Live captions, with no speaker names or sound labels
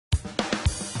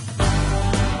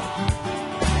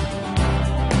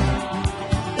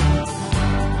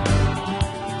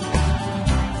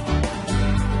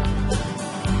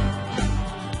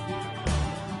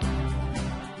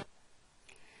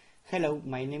Hello,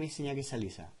 my name is Iñaki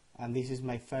Salisa, and this is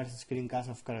my first screencast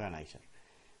of Korganizer.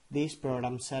 This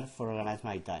program serves for organize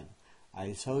my time.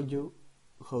 I'll show you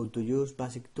how to use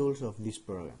basic tools of this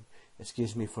program.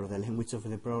 Excuse me for the language of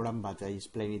the program, but I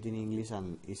explain it in English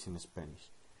and it's in Spanish.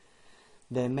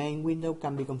 The main window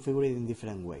can be configured in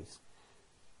different ways.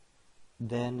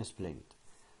 Then explain it.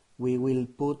 We will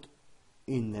put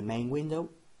in the main window,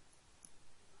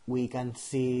 we can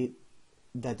see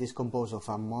that is composed of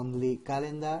a monthly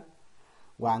calendar,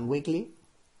 one weekly,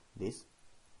 this,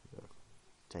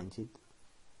 change it,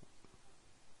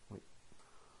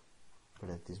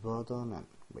 press this button and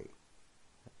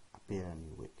appear a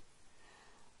new week,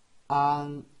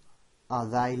 and a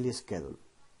daily schedule.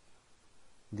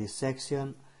 This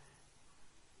section,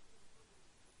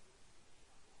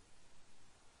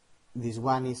 this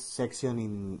one is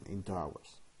section into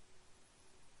hours.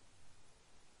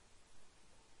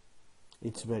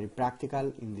 It's very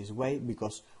practical in this way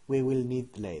because we will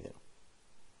need later.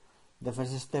 The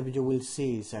first step you will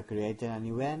see is creating an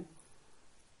event.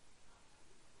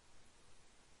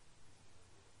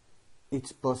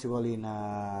 It's possible in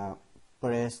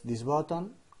press this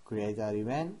button, create an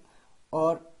event,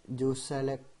 or you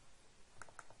select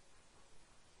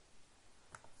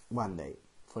one day,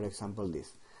 for example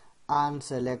this, and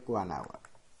select 1 hour.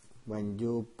 When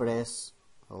you press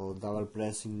or double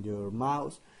press in your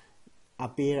mouse,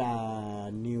 appear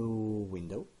a new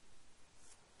window.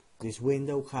 This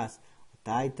window has a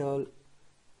title,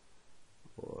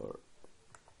 or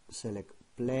select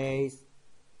place,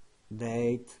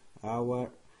 date, hour,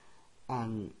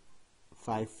 and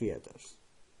 5 filters: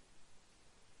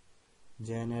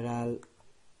 general,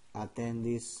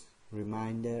 attendees,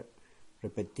 reminder,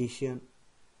 repetition,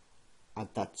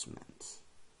 attachments.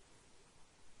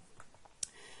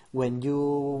 When you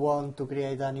want to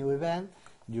create a new event,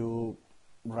 you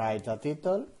write a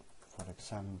title, for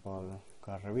example,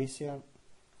 car revision,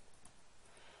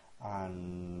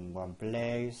 and one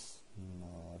place,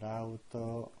 more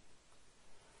auto,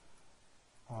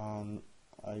 and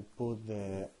I put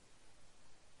the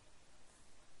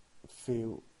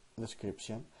few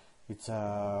description. It's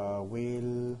a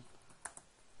wheels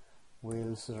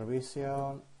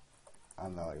revision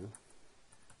and oil.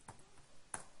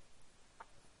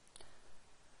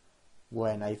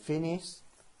 When I finish,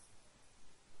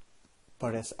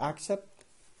 press accept,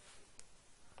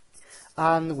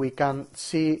 and we can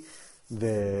see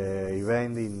the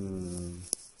event in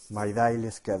my daily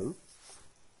schedule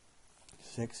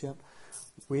section.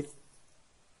 With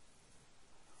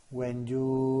when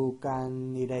you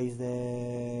can erase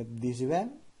this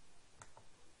event,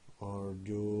 or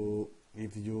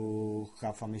if you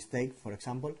have a mistake, for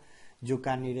example, you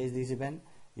can erase this event.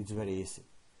 It's very easy.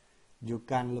 You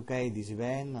can locate this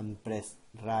event and press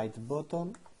right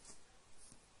button,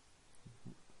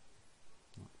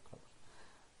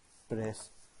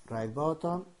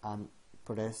 and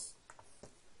press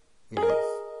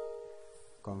erase,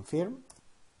 confirm,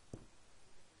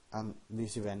 and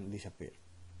this event disappears.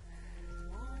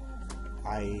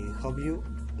 I hope you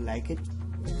like it.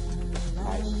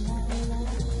 Bye.